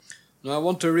Now I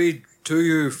want to read to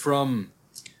you from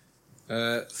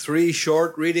three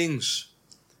short readings.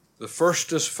 The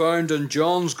first is found in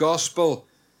John's Gospel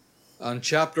and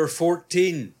chapter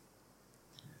 14.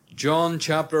 John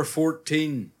chapter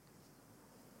 14.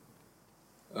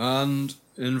 And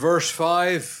in verse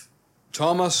 5,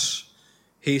 Thomas,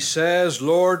 he says,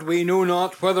 Lord, we know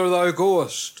not whither thou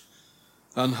goest,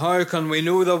 and how can we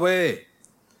know the way?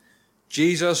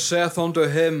 Jesus saith unto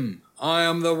him, I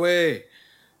am the way,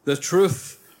 the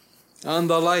truth, and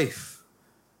the life.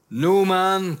 No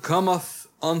man cometh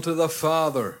unto the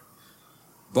Father,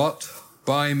 but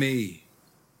by me.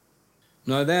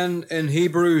 Now then, in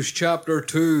Hebrews chapter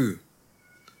 2,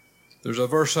 there's a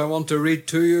verse I want to read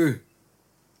to you.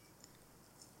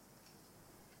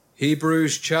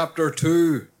 Hebrews chapter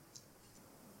 2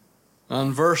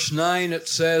 and verse 9, it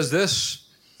says this,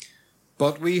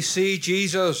 But we see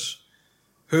Jesus,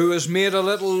 who is made a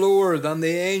little lower than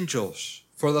the angels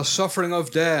for the suffering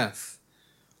of death,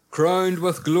 crowned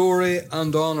with glory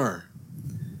and honour,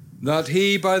 that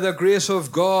he by the grace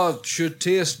of God should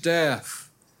taste death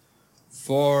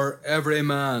for every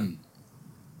man.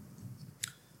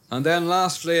 And then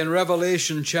lastly, in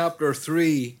Revelation chapter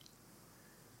 3,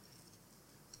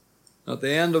 at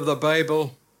the end of the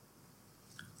Bible,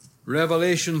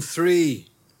 Revelation 3,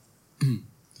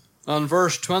 and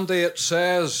verse 20, it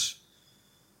says,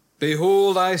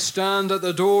 Behold, I stand at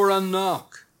the door and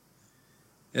knock.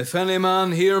 If any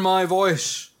man hear my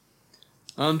voice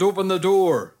and open the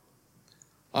door,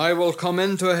 I will come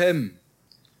into him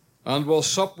and will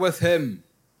sup with him,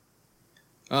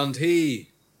 and he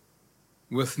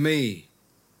with me.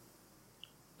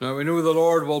 Now we know the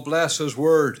Lord will bless his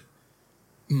word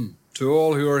to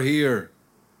all who are here.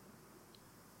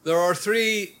 There are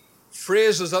three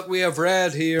phrases that we have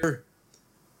read here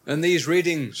in these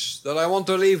readings that I want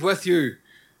to leave with you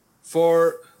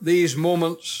for these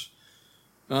moments.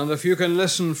 And if you can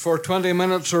listen for 20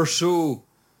 minutes or so,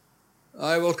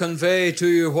 I will convey to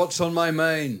you what's on my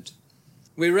mind.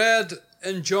 We read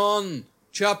in John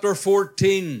chapter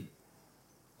 14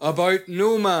 about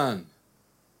no man.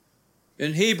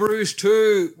 In Hebrews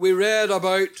 2, we read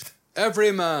about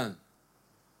every man.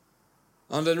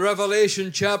 And in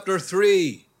Revelation chapter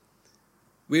 3,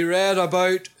 we read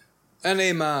about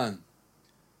any man.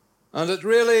 And it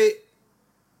really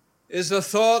is the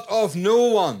thought of no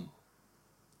one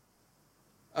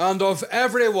and of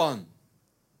everyone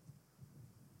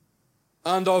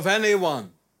and of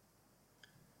anyone.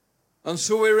 And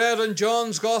so we read in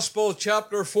John's Gospel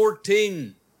chapter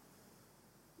 14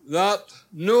 that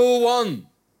no one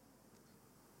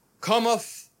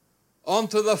cometh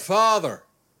unto the Father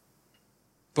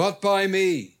but by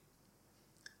me.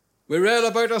 We read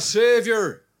about a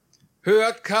Saviour who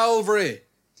at Calvary,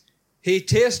 he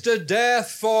tasted death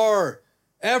for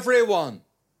everyone.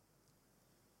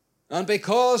 And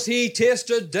because he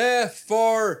tasted death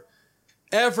for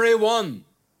everyone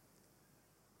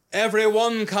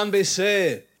can be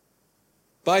saved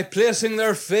by placing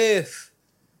their faith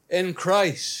in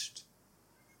Christ.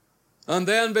 And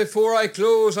then before I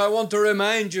close, I want to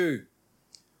remind you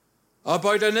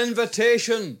about an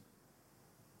invitation.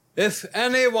 If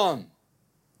anyone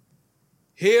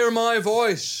hear my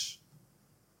voice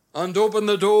and open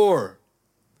the door,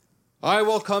 I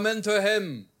will come into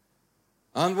him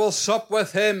and will sup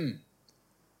with him,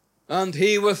 and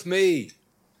he with me.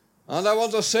 And I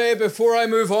want to say before I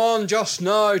move on just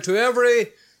now to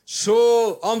every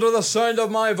soul under the sound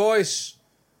of my voice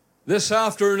this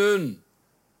afternoon,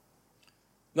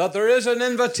 that there is an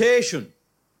invitation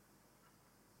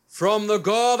from the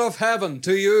God of heaven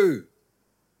to you.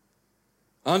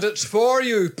 And it's for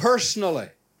you personally.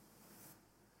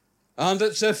 And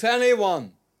it's if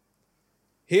anyone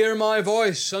hear my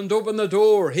voice and open the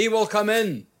door, he will come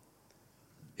in.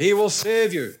 He will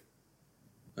save you.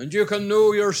 And you can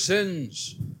know your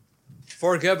sins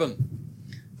forgiven.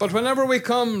 But whenever we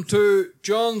come to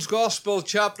John's Gospel,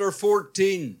 chapter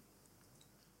 14,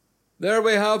 there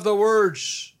we have the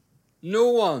words, no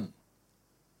one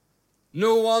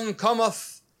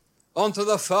cometh unto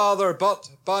the Father but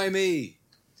by me.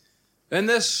 In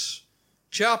this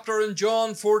chapter in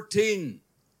John 14,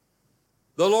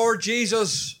 the Lord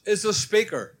Jesus is the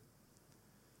speaker.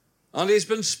 And he's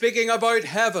been speaking about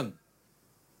heaven.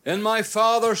 In my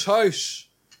Father's house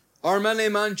are many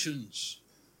mansions.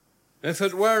 If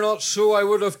it were not so, I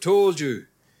would have told you.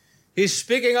 He's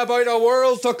speaking about a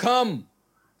world to come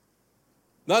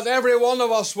that every one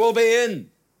of us will be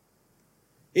in.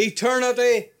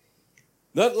 Eternity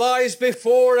that lies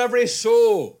before every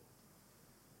soul.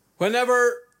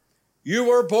 Whenever you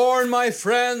were born, my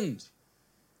friend,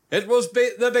 it was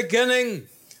the beginning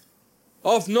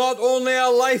of not only a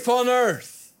life on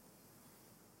earth,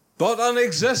 but an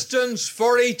existence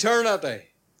for eternity.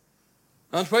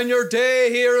 And when your day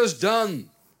here is done,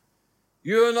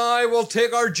 you and I will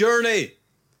take our journey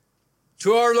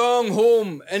to our long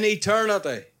home in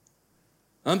eternity.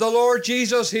 And the Lord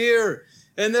Jesus here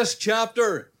in this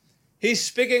chapter, he's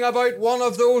speaking about one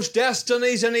of those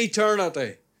destinies in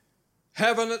eternity,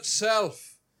 heaven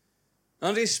itself.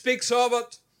 And he speaks of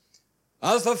it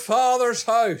as the Father's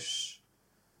house,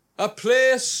 a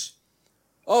place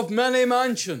of many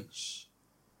mansions.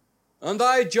 And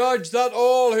I judge that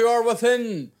all who are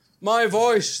within my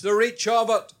voice, the reach of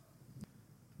it,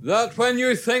 that when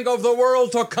you think of the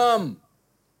world to come,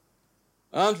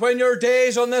 and when your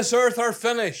days on this earth are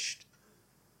finished,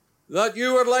 that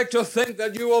you would like to think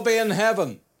that you will be in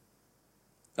heaven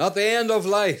at the end of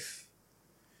life.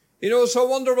 You know, it's a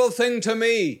wonderful thing to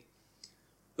me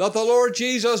that the Lord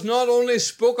Jesus not only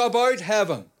spoke about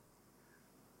heaven,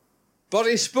 but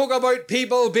he spoke about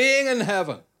people being in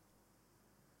heaven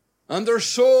and their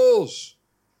souls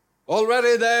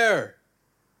already there.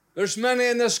 There's many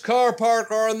in this car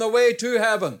park or on the way to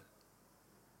heaven.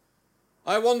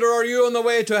 I wonder, are you on the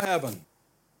way to heaven?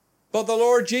 But the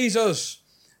Lord Jesus,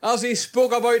 as he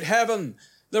spoke about heaven,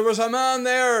 there was a man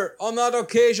there on that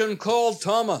occasion called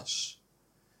Thomas.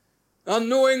 And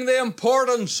knowing the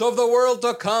importance of the world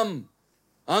to come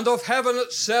and of heaven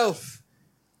itself,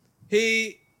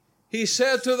 he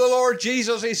said to the Lord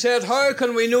Jesus, he said, how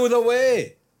can we know the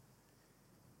way?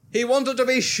 He wanted to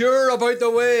be sure about the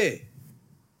way,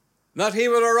 that he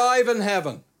would arrive in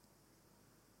heaven.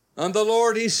 And the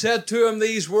Lord, he said to him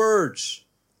these words,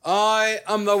 I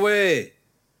am the way,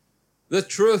 the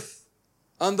truth,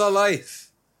 and the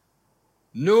life.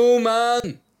 No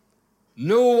man,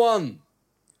 no one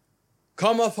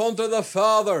cometh unto the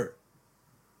Father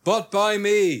but by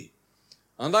me.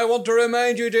 And I want to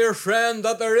remind you, dear friend,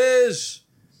 that there is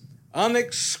an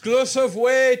exclusive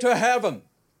way to heaven.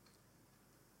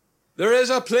 There is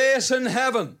a place in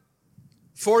heaven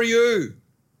for you,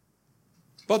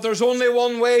 but there's only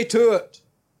one way to it.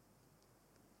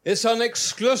 It's an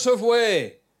exclusive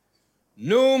way.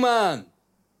 No man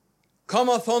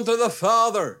cometh unto the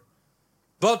Father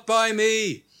but by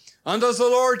me. And as the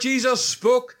Lord Jesus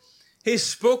spoke, he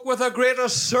spoke with the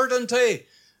greatest certainty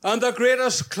and the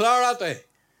greatest clarity.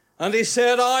 And he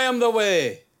said, I am the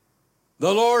way,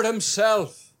 the Lord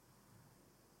himself,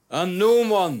 and no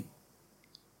one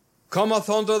cometh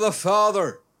unto the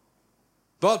Father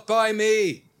but by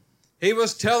me. He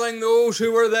was telling those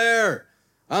who were there,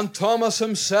 and Thomas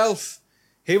himself,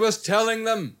 he was telling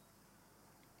them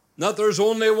that there's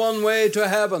only one way to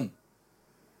heaven.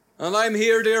 And I'm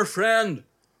here, dear friend,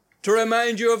 to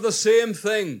remind you of the same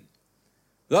thing,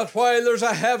 that while there's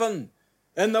a heaven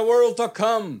in the world to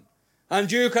come, and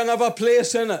you can have a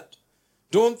place in it,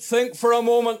 don't think for a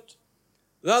moment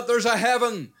that there's a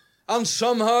heaven and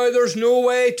somehow there's no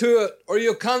way to it, or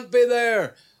you can't be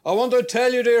there. I want to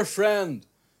tell you, dear friend,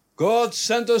 God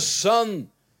sent his Son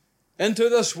into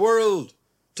this world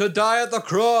to die at the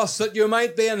cross that you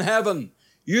might be in heaven.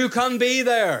 You can be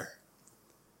there.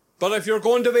 But if you're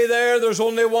going to be there, there's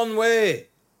only one way.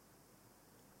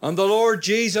 And the Lord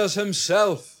Jesus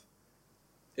himself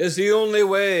is the only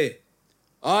way.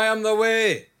 I am the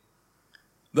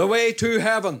way to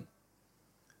heaven,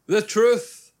 the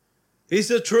truth. He's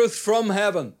the truth from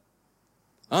heaven.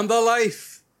 And the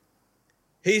life.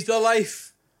 He's the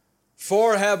life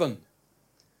for heaven.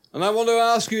 And I want to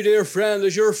ask you, dear friend,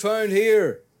 as you're found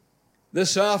here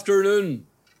this afternoon,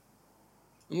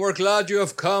 and we're glad you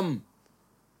have come,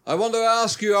 I want to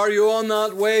ask you, are you on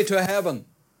that way to heaven?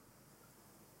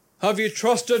 Have you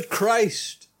trusted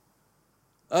Christ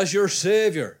as your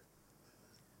Savior?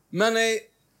 Many,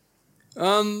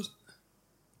 and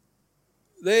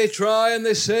they try and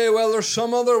they say, well, there's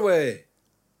some other way.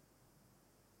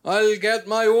 I'll get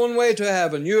my own way to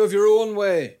heaven. You have your own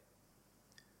way.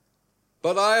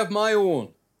 But I have my own.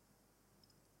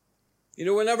 You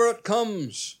know, whenever it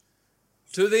comes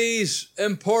to these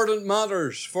important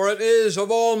matters, for it is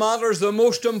of all matters the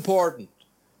most important,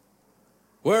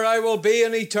 where I will be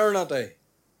in eternity,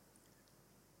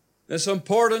 it's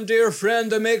important, dear friend,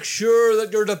 to make sure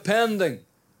that you're depending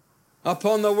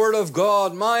upon the Word of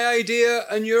God. My idea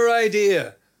and your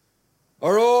idea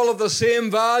are all of the same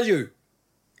value.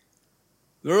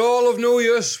 They're all of no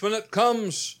use when it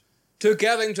comes to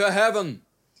getting to heaven.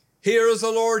 Here is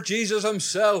the Lord Jesus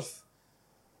himself.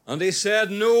 And he said,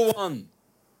 no one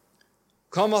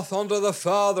cometh unto the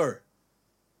Father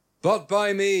but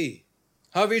by me.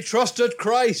 Have you trusted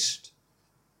Christ?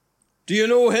 Do you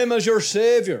know him as your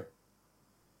Savior?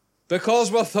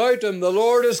 Because without him, the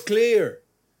Lord is clear,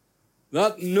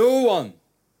 that no one,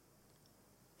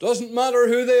 doesn't matter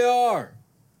who they are,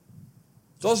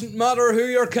 doesn't matter who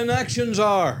your connections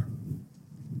are,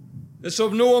 it's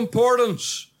of no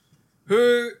importance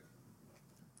who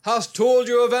has told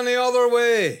you of any other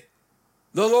way.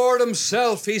 The Lord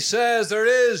himself, he says, there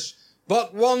is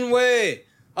but one way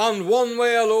and one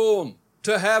way alone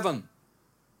to heaven.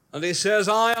 And he says,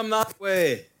 I am that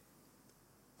way,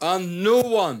 and no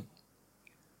one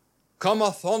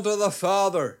cometh unto the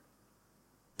Father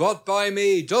but by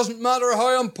me. Doesn't matter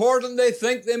how important they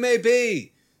think they may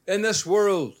be in this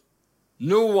world.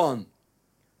 No one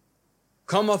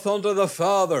cometh unto the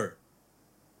Father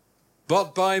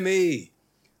but by me.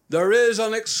 There is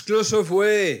an exclusive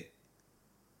way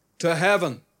to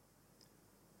heaven,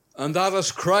 and that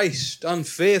is Christ and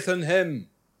faith in him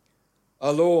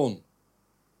alone.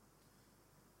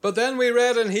 But then we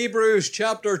read in Hebrews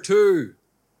chapter 2,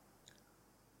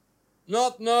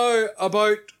 not now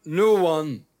about no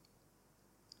one,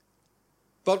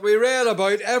 but we read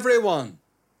about everyone.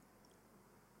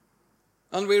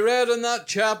 And we read in that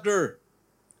chapter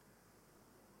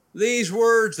these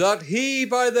words, that he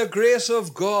by the grace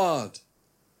of God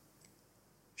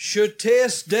should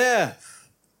taste death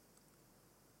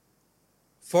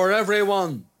for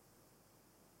everyone.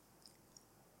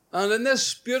 And in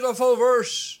this beautiful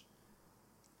verse,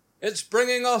 it's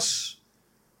bringing us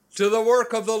to the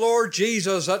work of the Lord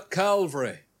Jesus at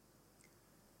Calvary.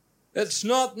 It's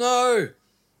not now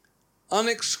an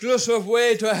exclusive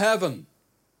way to heaven.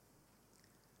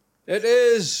 It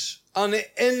is an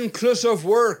inclusive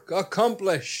work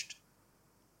accomplished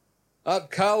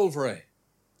at Calvary,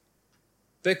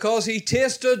 because he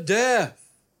tasted death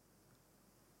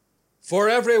for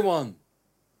everyone.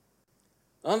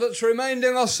 And it's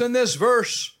reminding us in this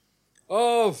verse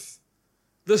of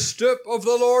the stoop of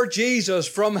the Lord Jesus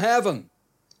from heaven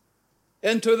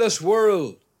into this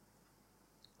world.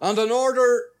 And in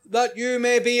order that you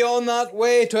may be on that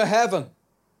way to heaven,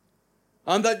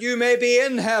 and that you may be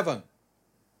in heaven,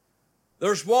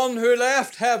 there's one who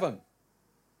left heaven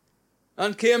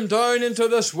and came down into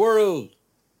this world.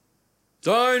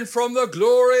 Down from the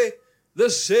glory, the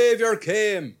Saviour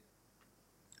came,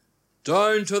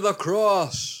 down to the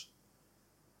cross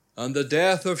and the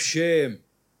death of shame.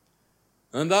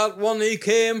 And that one, he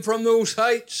came from those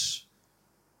heights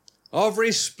of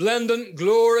resplendent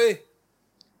glory,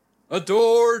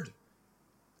 adored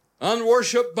and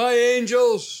worshipped by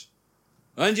angels,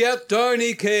 and yet down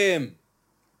he came.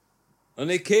 And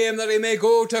he came that he may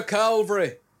go to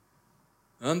Calvary.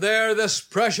 And there this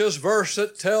precious verse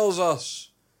that tells us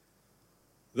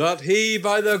that he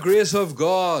by the grace of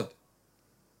God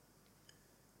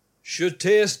should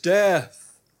taste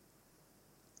death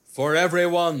for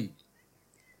everyone.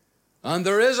 And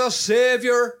there is a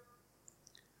Saviour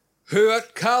who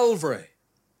at Calvary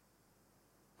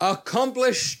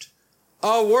accomplished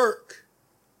a work,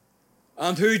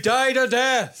 and who died a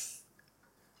death,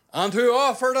 and who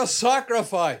offered a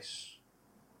sacrifice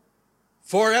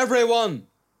for everyone,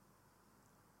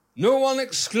 no one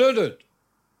excluded,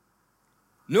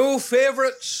 no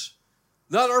favourites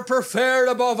that are preferred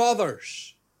above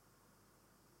others,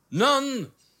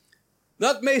 none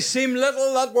that may seem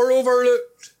little that were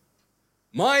overlooked.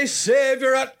 My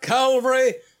Saviour at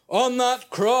Calvary on that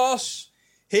cross,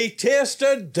 he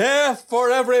tasted death for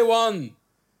everyone,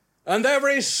 and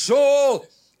every soul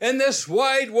in this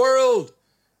wide world,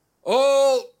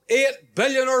 all 8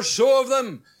 billion or so of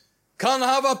them, can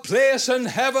have a place in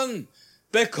heaven,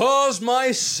 because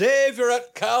my Saviour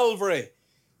at Calvary,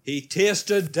 he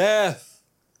tasted death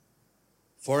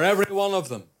for every one of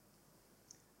them.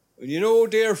 And you know,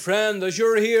 dear friend, as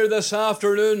you're here this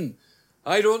afternoon,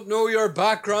 I don't know your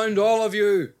background, all of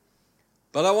you,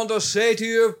 but I want to say to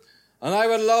you, and I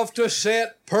would love to say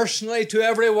it personally to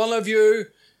every one of you,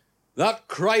 that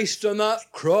Christ on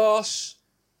that cross,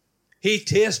 he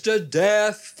tasted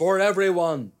death for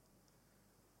everyone.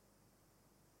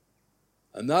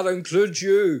 And that includes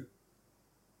you.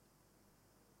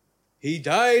 He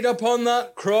died upon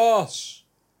that cross,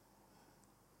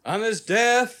 and his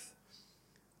death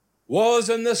was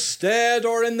in the stead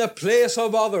or in the place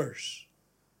of others.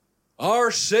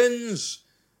 Our sins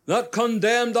that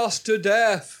condemned us to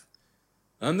death,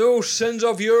 and those sins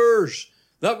of yours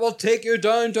that will take you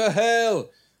down to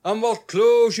hell and will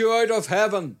close you out of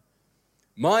heaven.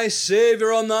 My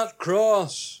Saviour on that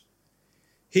cross,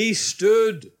 he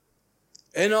stood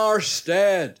in our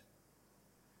stead,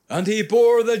 and he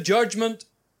bore the judgment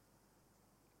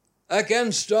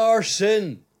against our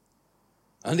sin,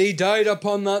 and he died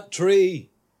upon that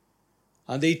tree,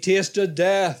 and he tasted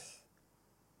death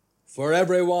for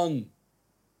everyone.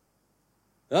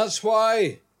 That's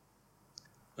why,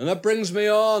 And it brings me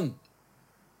on.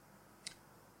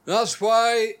 That's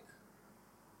why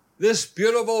this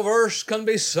beautiful verse can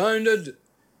be sounded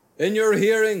in your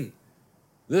hearing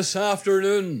this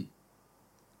afternoon.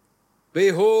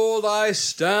 Behold, I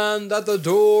stand at the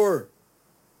door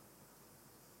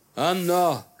and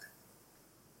knock.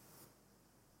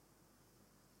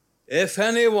 If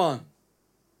anyone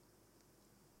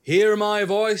hear my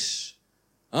voice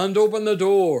and open the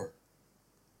door,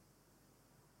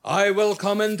 I will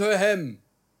come into him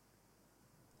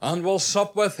and will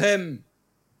sup with him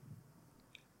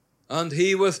and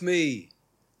he with me.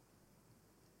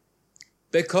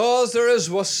 Because there is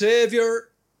a Saviour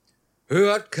who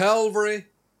at Calvary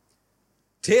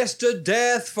tasted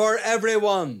death for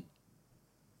everyone,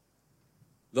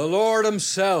 the Lord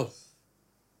himself,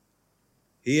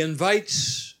 he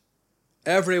invites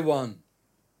everyone.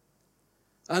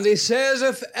 And he says,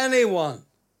 if anyone,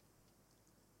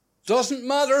 doesn't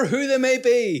matter who they may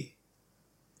be,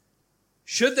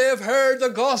 should they have heard the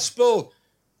gospel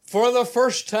for the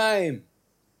first time,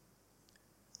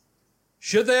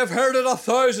 should they have heard it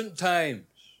 1,000 times,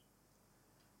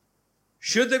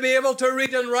 should they be able to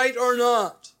read and write or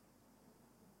not,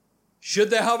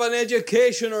 should they have an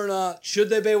education or not, should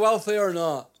they be wealthy or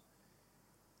not,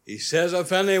 he says,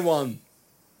 if anyone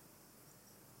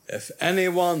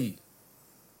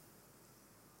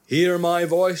hear my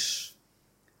voice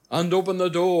and open the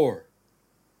door,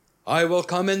 I will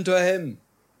come into him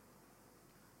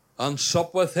and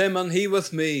sup with him and he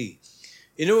with me.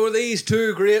 You know, these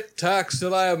two great texts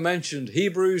that I have mentioned,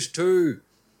 Hebrews 2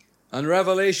 and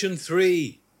Revelation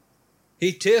 3,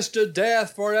 he tasted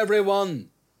death for everyone.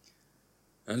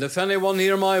 And if anyone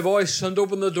hear my voice and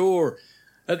open the door,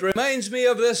 it reminds me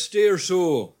of this, dear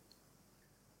soul,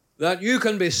 that you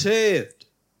can be saved.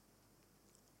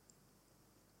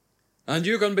 And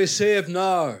you can be saved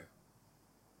now,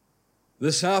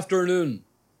 this afternoon,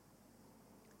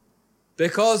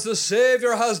 because the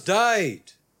Saviour has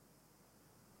died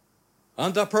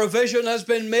and a provision has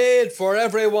been made for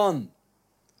everyone.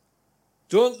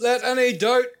 Don't let any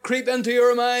doubt creep into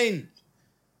your mind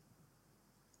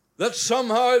that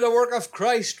somehow the work of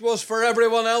Christ was for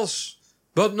everyone else,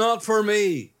 but not for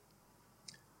me.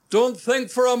 Don't think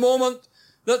for a moment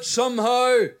that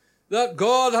somehow that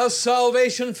God has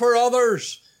salvation for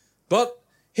others, but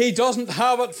he doesn't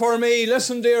have it for me.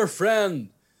 Listen, dear friend,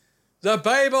 the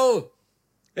Bible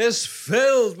is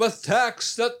filled with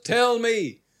texts that tell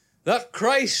me that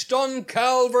Christ on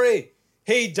Calvary,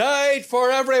 he died for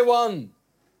everyone.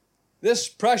 This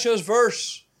precious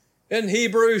verse in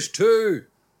Hebrews 2.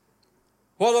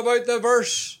 What about the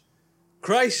verse,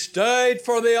 Christ died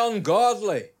for the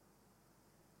ungodly?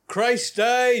 Christ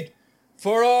died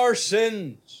for our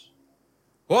sins.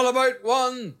 What about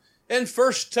one in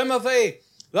 1 Timothy,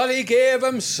 that he gave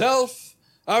himself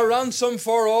a ransom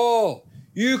for all?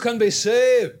 You can be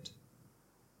saved.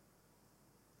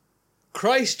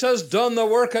 Christ has done the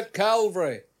work at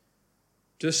Calvary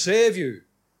to save you.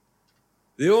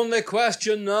 The only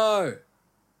question now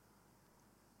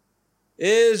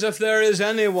is if there is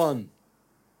anyone,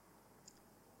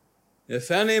 if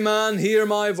any man hear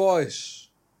my voice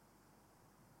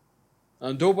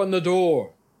and open the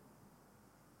door.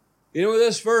 You know,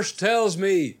 this verse tells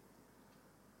me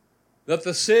that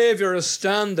the Saviour is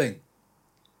standing.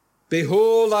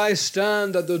 Behold, I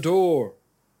stand at the door.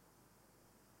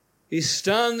 He's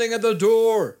standing at the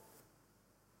door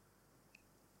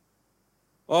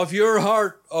of your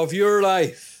heart, of your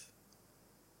life.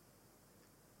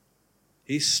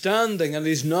 He's standing and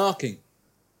he's knocking.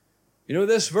 You know,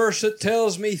 this verse, it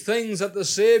tells me things that the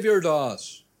Saviour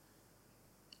does.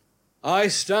 I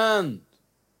stand,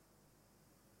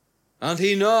 and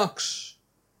he knocks,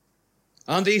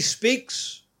 and he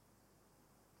speaks,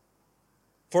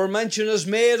 for mention is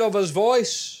made of his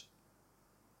voice.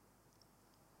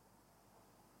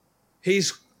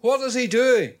 What is he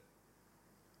doing?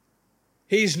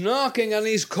 He's knocking and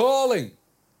he's calling,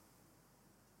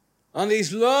 and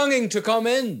he's longing to come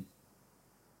in.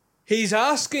 He's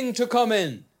asking to come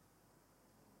in.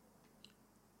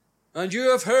 And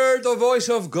you have heard the voice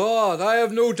of God, I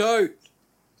have no doubt.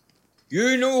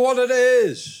 You know what it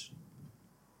is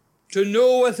to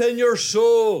know within your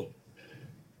soul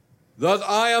that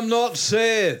I am not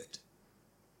saved.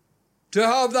 To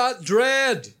have that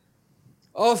dread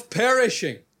of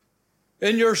perishing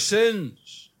in your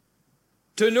sins.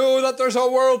 To know that there's a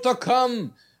world to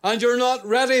come and you're not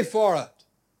ready for it.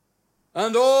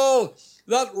 And all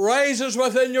that rises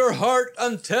within your heart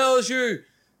and tells you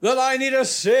that I need a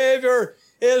Saviour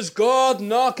is God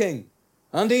knocking.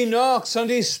 And he knocks and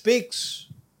he speaks.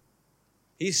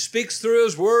 He speaks through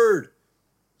his word.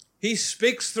 He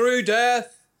speaks through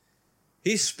death.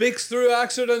 He speaks through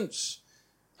accidents,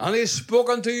 and He's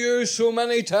spoken to you so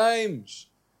many times.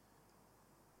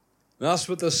 That's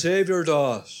what the Saviour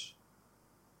does.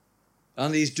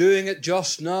 And He's doing it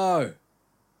just now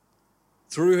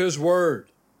through His Word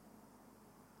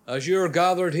as you're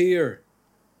gathered here.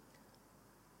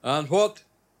 And what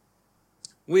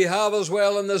we have as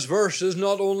well in this verse is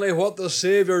not only what the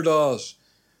Saviour does,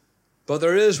 but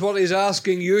there is what He's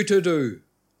asking you to do.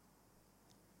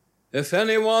 If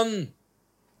anyone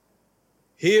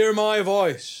hear my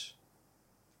voice.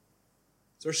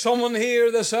 Is there someone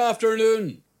here this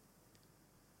afternoon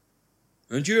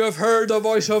and you have heard the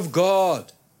voice of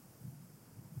God?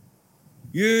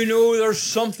 You know there's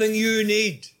something you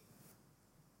need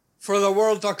for the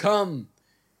world to come.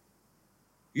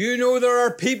 You know there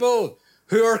are people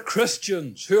who are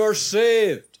Christians, who are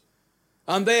saved,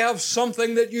 and they have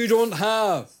something that you don't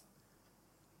have.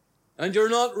 And you're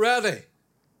not ready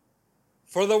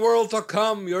for the world to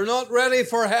come. You're not ready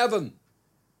for heaven.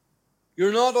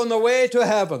 You're not on the way to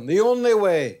heaven, the only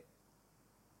way.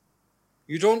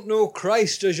 You don't know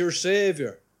Christ as your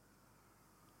Saviour.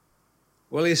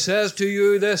 Well, He says to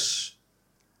you this,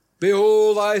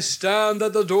 behold, I stand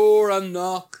at the door and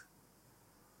knock.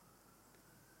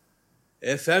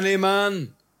 If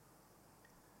anyone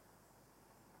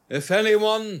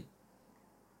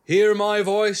hear my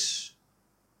voice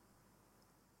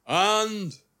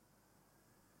and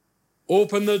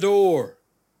open the door,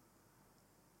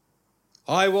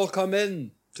 I will come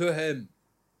in to him.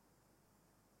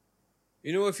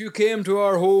 You know, if you came to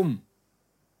our home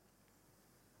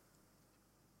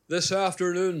this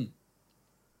afternoon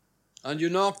and you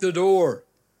knocked the door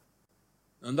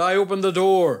and I opened the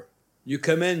door, you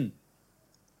come in.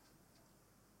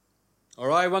 Or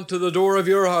I went to the door of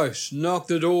your house, knocked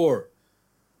the door,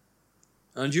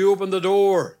 and you opened the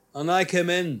door and I came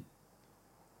in.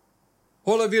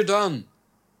 What have you done?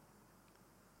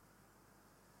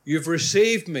 You've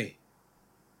received me.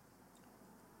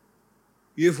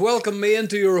 You've welcomed me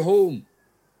into your home.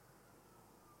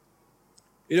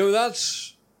 You know,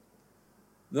 that's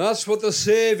what the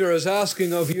Saviour is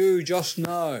asking of you just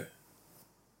now,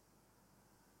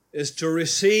 is to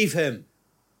receive Him.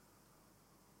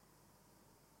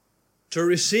 To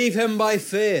receive Him by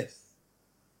faith.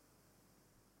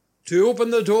 To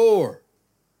open the door.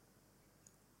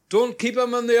 Don't keep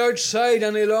Him on the outside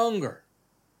any longer.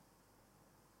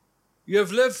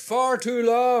 You've lived far too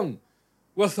long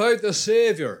without the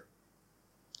Saviour.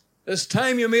 It's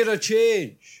time you made a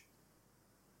change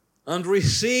and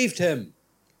received Him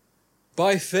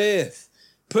by faith.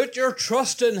 Put your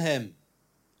trust in Him.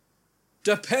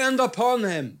 Depend upon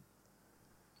Him.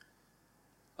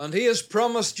 And He has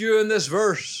promised you in this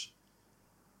verse,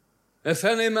 if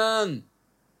any man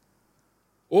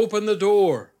open the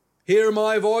door, hear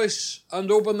my voice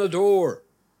and open the door,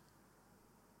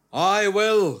 I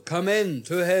will come in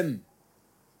to him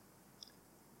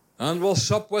and will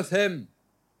sup with him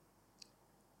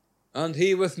and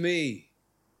he with me.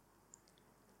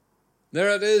 There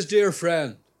it is, dear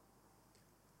friend,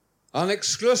 an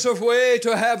exclusive way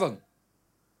to heaven.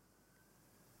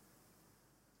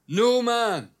 No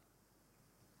man,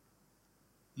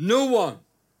 no one,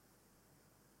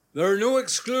 there are no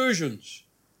exclusions.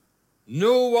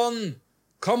 No one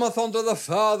cometh unto the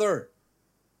Father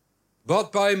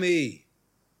but by me.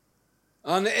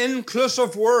 An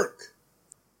inclusive work,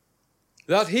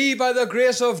 that He by the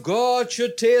grace of God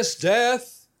should taste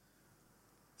death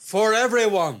for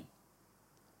everyone.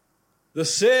 The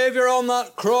Saviour on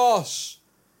that cross,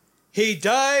 He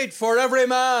died for every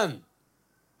man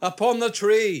upon the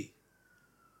tree.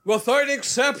 Without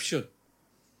exception,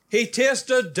 He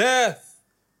tasted death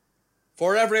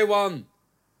for everyone.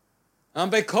 And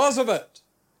because of it,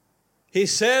 He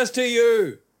says to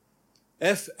you,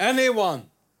 if anyone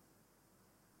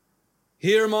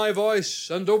hear my voice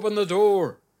and open the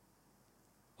door,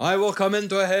 I will come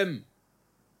into him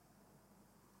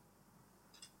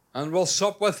and will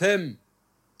sup with him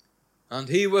and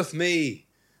he with me.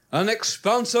 An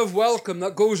expansive welcome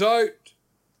that goes out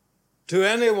to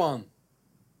anyone.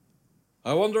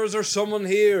 I wonder, is there someone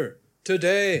here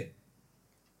today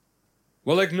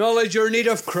will acknowledge your need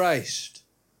of Christ?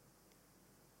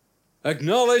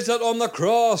 Acknowledge that on the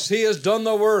cross He has done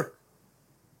the work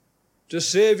to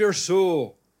save your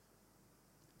soul,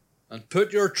 and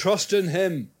put your trust in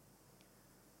Him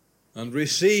and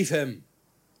receive Him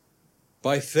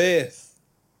by faith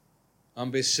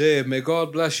and be saved. May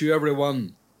God bless you,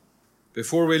 everyone.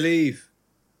 Before we leave,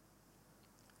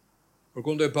 we're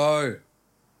going to bow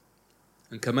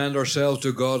and commend ourselves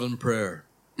to God in prayer.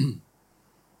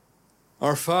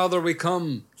 Our Father, we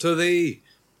come to Thee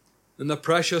in the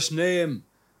precious name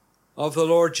of the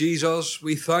Lord Jesus,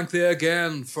 we thank thee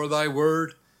again for thy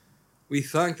word. We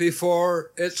thank thee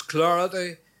for its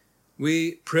clarity.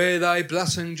 We pray thy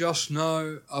blessing just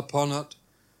now upon it,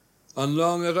 and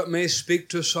long that it may speak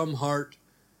to some heart.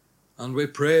 And we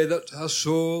pray that a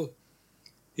soul,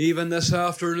 even this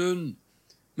afternoon,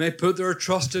 may put their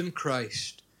trust in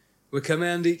Christ. We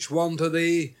commend each one to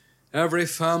thee, every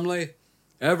family,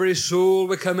 every soul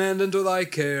we commend into thy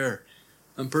care,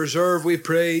 and preserve, we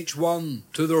pray, each one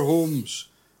to their homes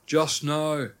just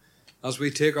now as we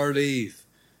take our leave,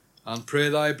 and pray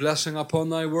thy blessing upon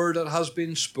thy word that has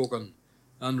been spoken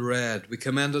and read. We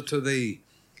commend it to thee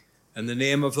in the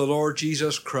name of the Lord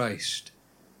Jesus Christ.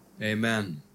 Amen.